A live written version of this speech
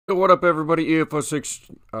What up, everybody?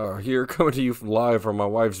 EFO6 here, coming to you live from my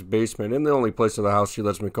wife's basement, in the only place in the house she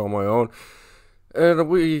lets me call my own. And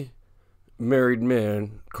we married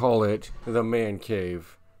men call it the man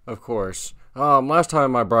cave, of course. Last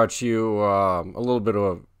time I brought you a little bit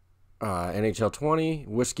of NHL 20,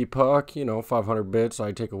 whiskey puck, 500 bits.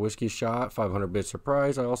 I take a whiskey shot, 500 bit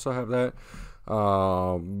surprise. I also have that.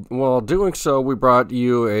 While doing so, we brought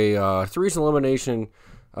you a threes elimination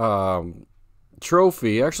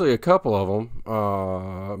trophy, actually a couple of them,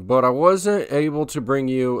 but I wasn't able to bring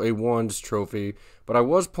you a ones trophy, but I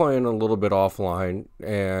was playing a little bit offline,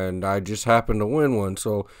 and I just happened to win one,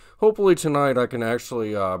 so hopefully tonight I can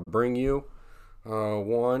actually bring you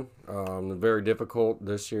one. Very difficult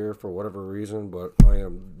this year for whatever reason, but I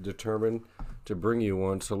am determined to bring you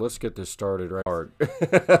one, so let's get this started right hard.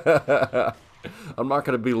 I'm not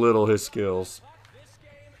going to belittle his skills.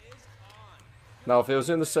 Now, if it was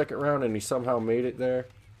in the second round and he somehow made it there,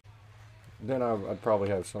 then I'd probably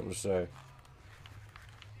have something to say.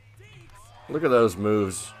 Look at those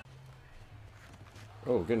moves.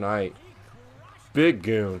 Oh, good night. Big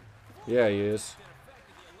goon. Yeah, he is.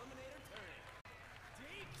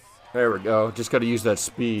 There we go. Just got to use that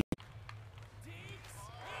speed.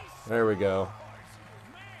 There we go.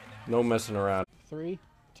 No messing around. 3,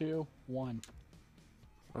 2, 1.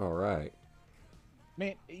 All right.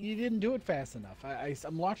 Man, you didn't do it fast enough.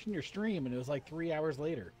 I'm watching your stream, and it was like 3 hours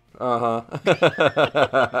later. Uh-huh.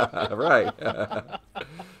 Right.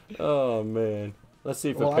 Oh, man. Let's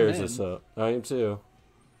see if it pairs this up. I am too.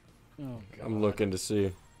 Oh, God. I'm looking to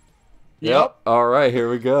see. Yep. All right, here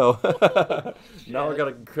we go. Now I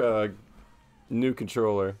got a new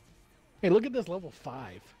controller. Hey, look at this level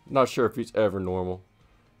 5. Not sure if he's ever normal.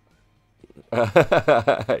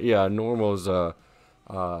 Yeah, normal is a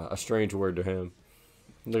strange word to him.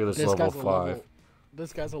 Look at this level 5.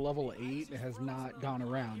 This guy's a level 8 and has not gone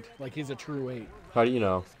around. Like, he's a true 8. How do you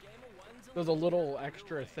know? There's a little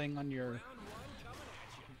extra thing on your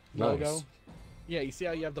logo. Nice. Yeah, you see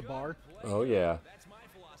how you have the bar? Oh, yeah.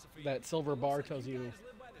 That silver bar tells you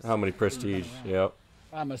How many prestige? Yep.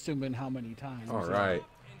 I'm assuming how many times. All right.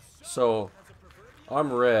 So,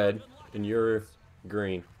 I'm red and you're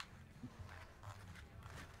green.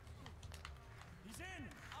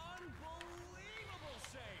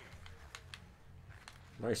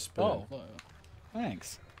 Nice spin. Oh,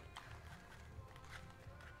 thanks.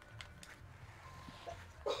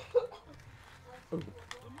 Ooh.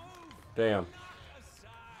 Damn.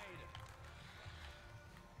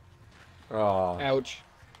 Oh. Ouch.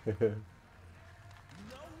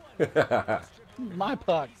 My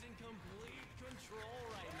puck.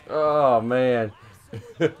 Oh, man.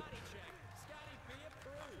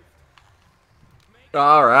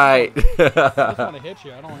 All right. I just want to hit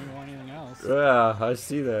you. I don't even want anything else. Yeah, I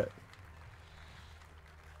see that.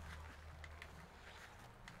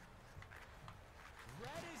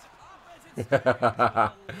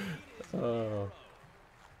 Oh.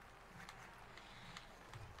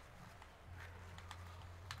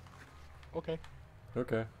 Okay.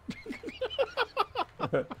 Okay.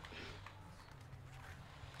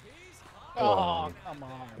 Oh, come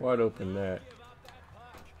on. Wide open net.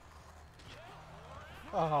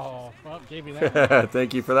 Oh, well, gave you that one.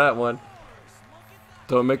 Thank you for that one.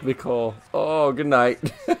 Don't make me call. Oh, good night.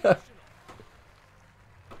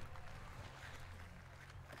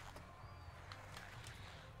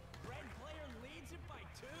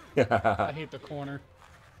 I hate the corner.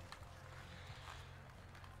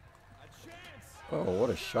 Oh, what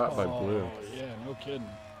a shot by Blue. Oh, yeah, no kidding.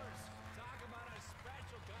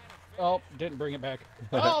 Oh, didn't bring it back.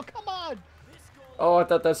 Oh, come on! Oh, I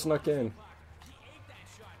thought that snuck in.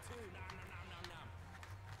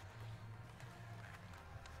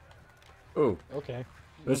 Ooh. Okay.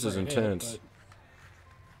 This is Never hit, intense. but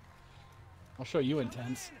I'll show you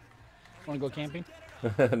intense. Want to go camping?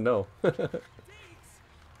 No.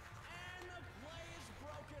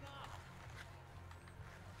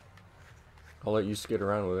 I'll let you skid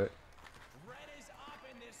around with it.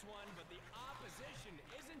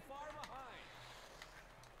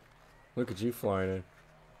 Look at you flying in.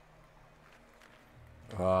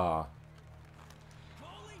 Ah.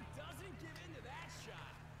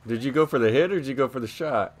 Did you go for the hit or did you go for the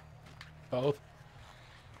shot? Both.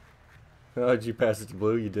 Oh, did you pass it to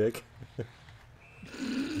Blue, you dick?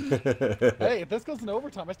 Hey, if this goes into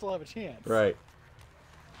overtime, I still have a chance. Right.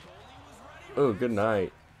 Oh, good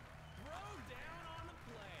night.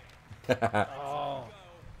 Oh.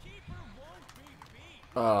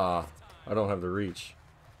 Ah, I don't have the reach.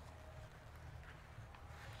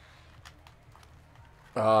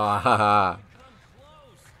 Ah, ha, ha.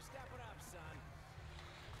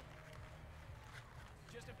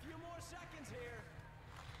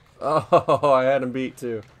 Oh, I had him beat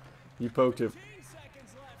too. You poked him.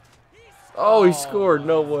 Oh, he scored.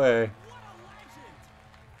 No way.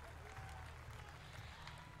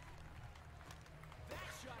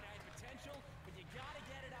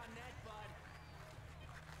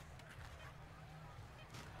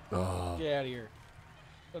 Oh. Get out of here.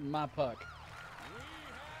 That's my puck.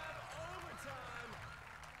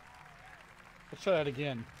 Let's try that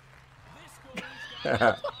again.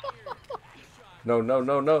 No, no,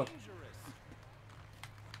 no, no.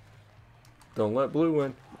 Don't let blue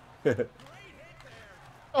win.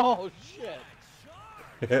 Oh, shit.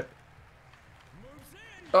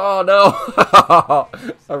 Oh, no.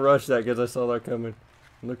 I rushed that because I saw that coming.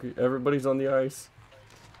 Look, everybody's on the ice.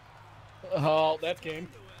 Oh, that's game.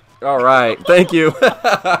 All right. Thank you.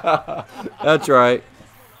 That's right.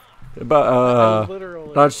 But,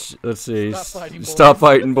 Literally. let's see. Stop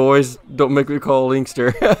fighting, boys. Don't make me call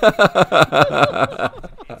Linkster.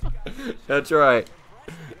 That's right.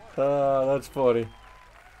 That's funny.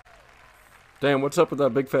 Damn, what's up with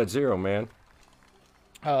that big fat zero, man?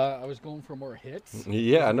 I was going for more hits.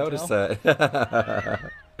 Yeah, I noticed that.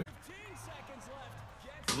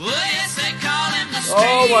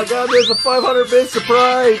 Oh my God, there's a 500-bit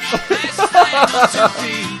surprise!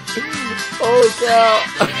 Holy cow!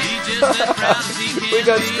 We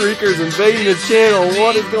got streakers invading the channel.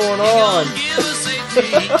 What is going on?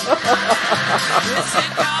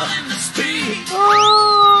 Oh!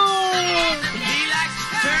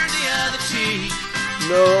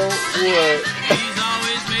 No way.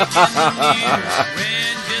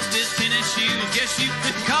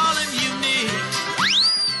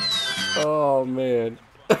 Oh man.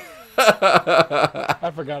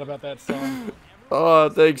 I forgot about that song. Oh,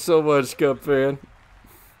 thanks so much, Cup fan.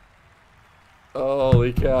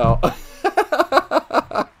 Holy cow.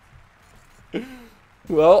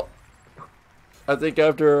 Well, I think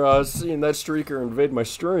after seeing that streaker invade my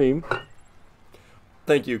stream,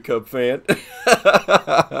 thank you, Cub fan.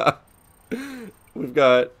 We've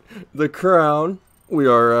got the crown we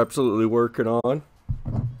are absolutely working on.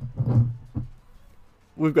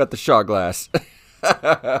 We've got the shot glass.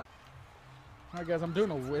 Alright guys, I'm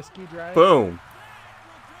doing a whiskey drive. Boom.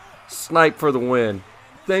 Snipe for the win.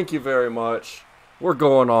 Thank you very much. We're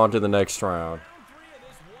going on to the next round.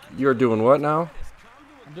 You're doing what now?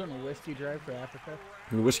 I'm doing a whiskey drive for Africa.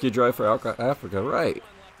 Whiskey drive for Africa, right.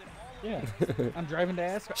 Yeah. I'm driving to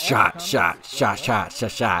Africa. Shot.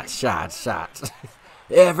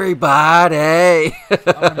 Everybody. I'm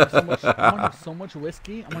gonna have so much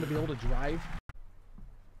whiskey, I'm gonna be able to drive.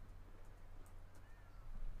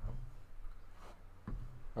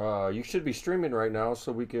 You should be streaming right now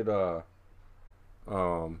so we could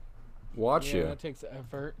watch you. Yeah, that takes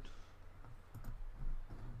effort.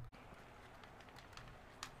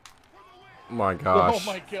 My gosh. Oh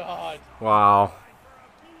my god. Wow.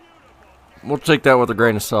 We'll take that with a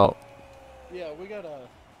grain of salt. Yeah, we gotta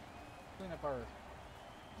clean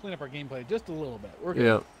up our gameplay just a little bit. We're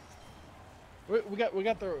good. Yeah. We got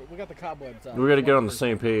the cobwebs out. We got to get on the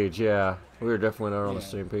same page. Yeah, we're definitely not on the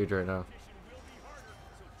same page right now.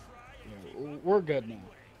 Yeah, we're good now.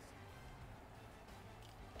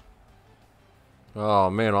 Oh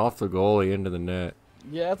man, off the goalie into the net.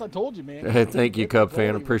 Yeah, as I told you, man. Hey, thank you, Cub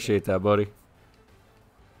fan. Appreciate that, buddy.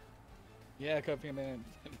 Yeah, Cub fan, man.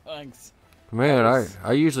 Thanks. Man,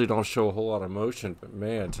 I usually don't show a whole lot of emotion, but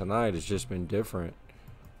man, tonight has just been different.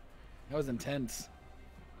 That was intense.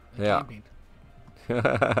 Yeah.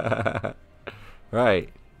 Right.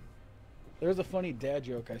 There's a funny dad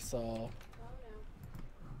joke I saw.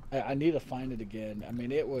 I need to find it again. I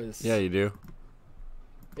mean, it was. Yeah, you do.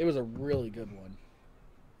 It was a really good one.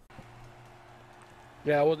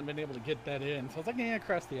 Yeah, I wasn't been able to get that in, so I was like, yeah,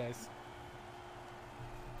 cross the ice.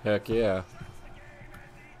 Heck yeah.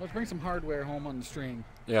 Let's bring some hardware home on the stream.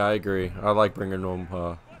 Yeah, I agree. I like bringing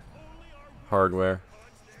home hardware.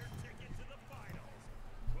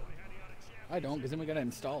 I don't, because then we gotta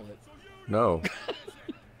install it. No.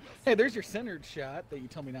 Hey, there's your centered shot that you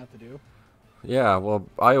tell me not to do. Yeah, well,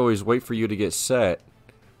 I always wait for you to get set.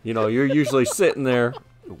 You know, you're usually sitting there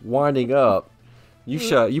winding up.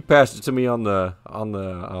 You passed it to me on the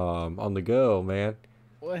go, man.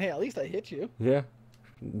 Well, hey, at least I hit you. Yeah.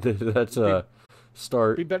 That's a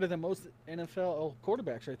start. Be better than most NFL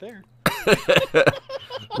quarterbacks right there.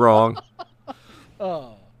 Wrong.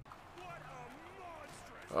 Oh.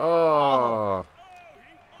 Oh.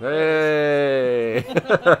 Hey.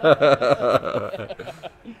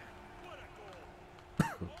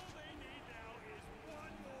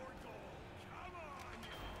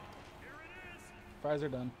 Fries are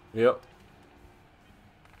done. Yep.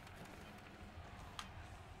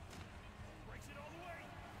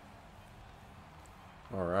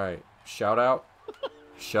 All right. Shout out.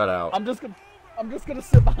 Shut out. I'm just gonna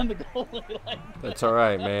sit behind the goalie like That's all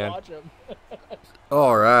right, man. watch him.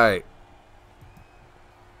 All right.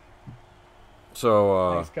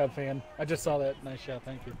 So, Thanks, Cub fan. I just saw that. Nice shot.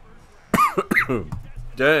 Thank you.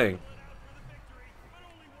 dang.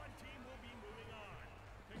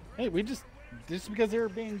 Hey, we just because they were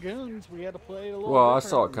being goons, we had to play a little. Well, I different.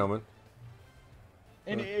 saw it coming.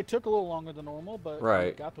 And it took a little longer than normal, but Right.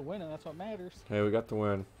 we got the win, and that's what matters. Hey, we got the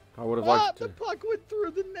win. I would have Ah, liked the to. puck went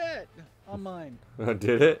through the net on mine.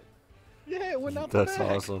 Did it? Yeah, it went out That's the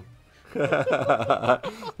back. awesome.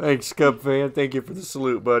 Thanks, Cub fan. Thank you for the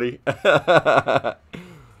salute, buddy. I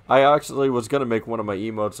actually was going to make one of my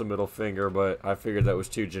emotes a middle finger, but I figured that was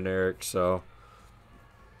too generic, so.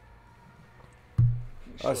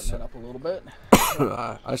 Shorten it up a little bit.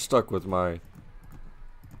 I stuck with my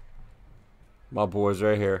boys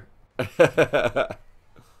right here. That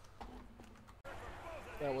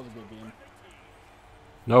was a good game.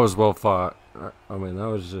 That was well fought. I mean, that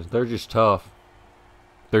was they're just tough.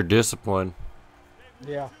 They're disciplined.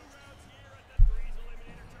 Yeah.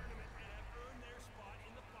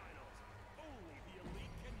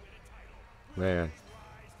 Man.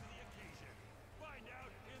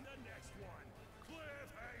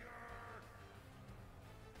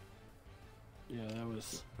 Yeah,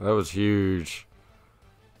 That was huge.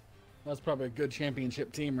 that's probably a good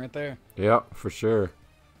championship team right there. Yeah, for sure.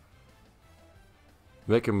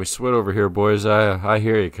 Making me sweat over here, boys. I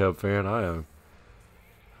hear you, Cub fan. I am.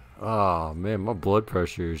 Oh man, my blood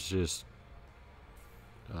pressure is just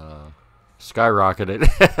skyrocketed.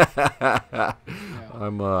 Yeah.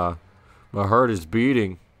 I'm my heart is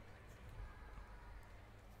beating.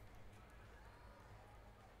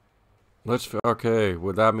 Okay.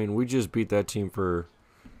 Well, I mean, we just beat that team to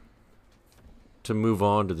move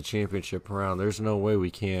on to the championship round. There's no way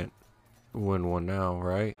we can't win one now,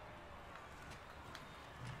 right?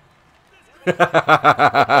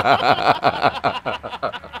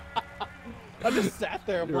 I just sat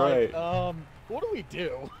there. I'm Right. like, what do we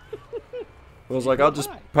do? I was like, I'll just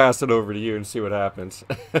pass it over to you and see what happens.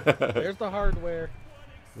 There's the hardware.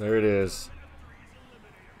 There it is.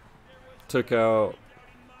 Took out,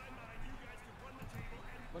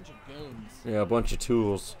 Bunch of goons. yeah, a bunch of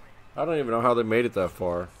tools. I don't even know how they made it that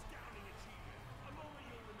far.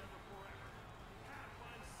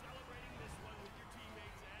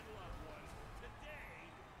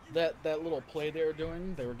 That little play they were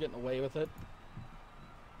doing, they were getting away with it.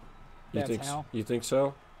 You That's think? how. You think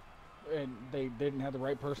so? And they didn't have the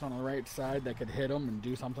right person on the right side that could hit them and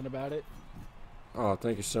do something about it. Oh,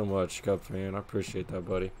 thank you so much, Cub fan. I appreciate that,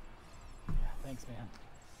 buddy. Yeah, thanks, man.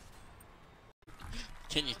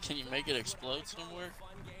 Can you make it explode somewhere?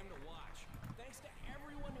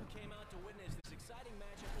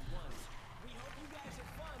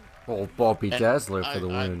 Old Bobby And Dazzler for the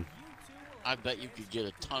win. I bet you could get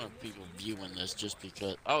a ton of people viewing this just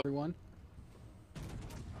because. Oh, Everyone.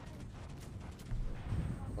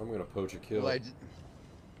 I'm gonna poach a kill.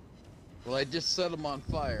 Well, I just set him on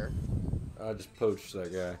fire. I just poached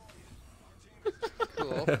that guy.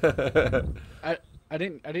 Cool. I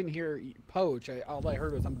didn't hear poach. All I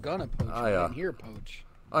heard was I'm gonna poach. I didn't hear poach.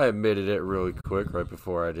 I admitted it really quick right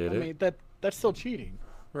before I did I it. mean that's still cheating.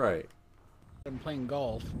 Right. I'm playing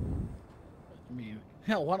golf. I mean,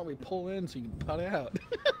 hell, why don't we pull in so you can putt out?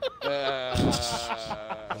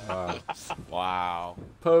 wow.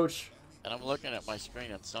 Poach. And I'm looking at my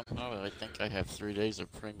screen and somehow I think I have 3 days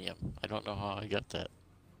of premium. I don't know how I got that.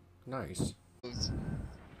 Nice.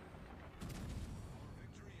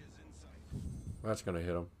 That's gonna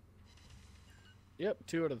hit him. Yep,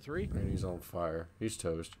 2 out of 3. And he's on fire. He's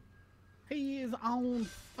toast. He is on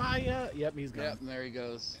fire. Yep, he's gone. Yep, and there he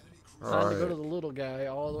goes. Time to go to the little guy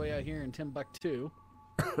all the way out here in Timbuktu.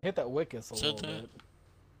 Hit that Wickus a Said little that. bit.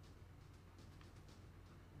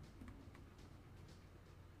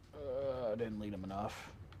 I didn't lead him enough.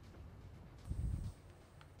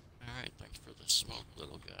 Alright, thanks for the smoke,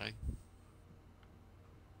 little guy.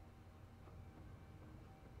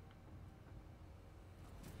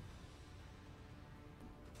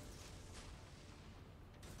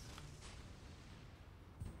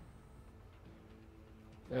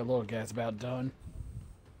 That little guy's about done.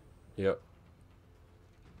 Yep.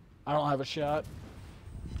 I don't have a shot.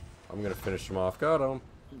 I'm gonna finish him off. Got him.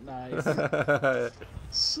 Nice.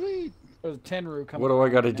 Sweet. There's a Tenru coming. What do I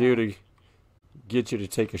around got to right do now. to get you to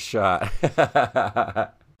take a shot?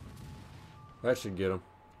 That should get him.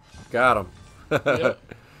 Got him. Yep.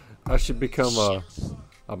 I should become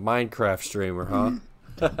a Minecraft streamer, huh?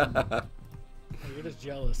 You're just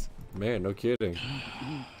jealous. Man, no kidding.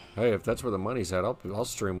 Hey, if that's where the money's at, I'll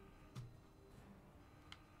stream.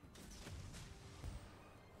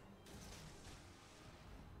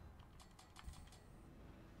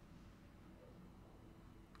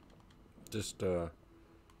 Just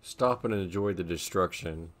stop and enjoy the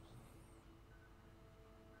destruction.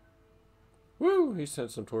 Woo! He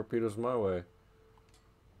sent some torpedoes my way.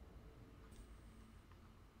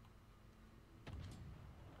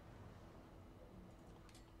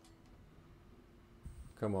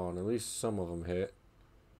 Come on, at least some of them hit.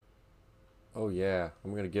 Oh yeah,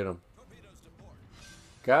 I'm gonna get him.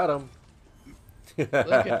 Got him. Look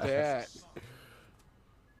at that.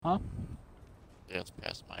 Huh? Yeah, it's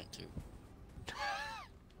past mine too.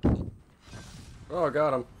 Oh, I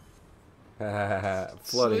got him.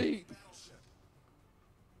 Flooding. Sweet.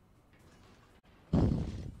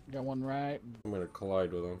 Got one right. I'm gonna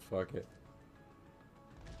collide with him. Fuck it.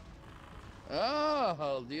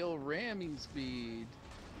 Oh, the old ramming speed.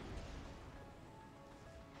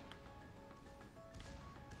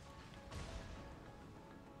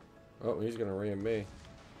 Oh, he's gonna ram me.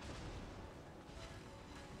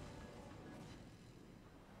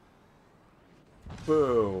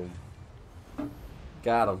 Boom.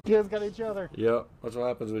 Got him. You guys got each other. Yep, that's what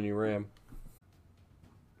happens when you ram.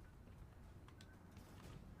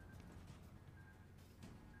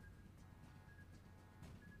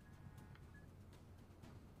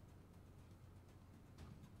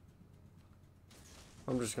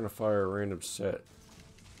 I'm just gonna fire a random set.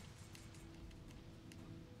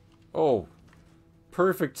 Oh,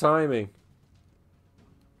 perfect timing.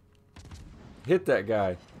 Hit that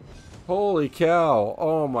guy. Holy cow.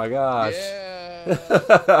 Oh my gosh. Yeah.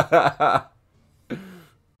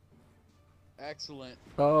 Excellent.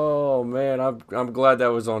 Oh man, I'm glad that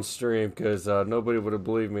was on stream because nobody would have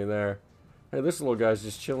believed me there. Hey, this little guy's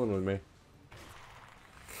just chilling with me.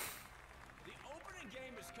 The opening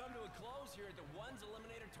game has come to a close here at the Ones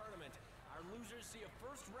Eliminator Tournament. Our losers see a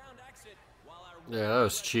first-round exit, while our Yeah, that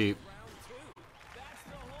was cheap. round two. That's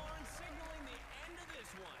the horn signaling the end of this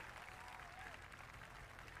one.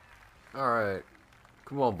 All right,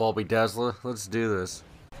 come on, Bulby Dazzler, let's do this.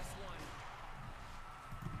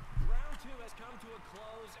 Round two has come to a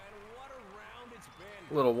close, and what a round it's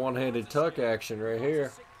been. Little one-handed tuck action right here.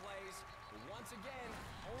 Sick plays. Once again,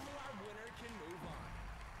 only our winner can move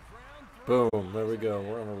on. Round three. Boom, there we go.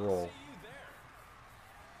 We're on a roll. See you there.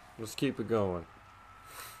 Let's keep it going.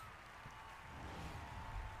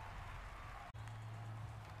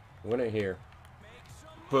 Win it here.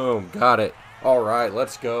 Boom, got it. All right,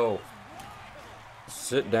 let's go.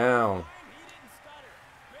 Sit down.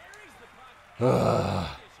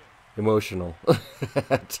 Emotional.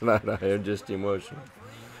 Tonight I am just emotional.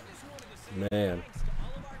 Man.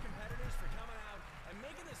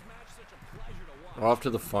 Off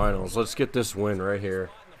to the finals. Let's get this win right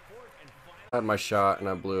here. I had my shot and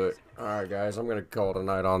I blew it. Alright guys, I'm going to call it a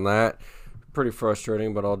night on that. Pretty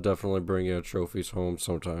frustrating, but I'll definitely bring you trophies home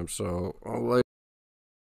sometime. So, I'll let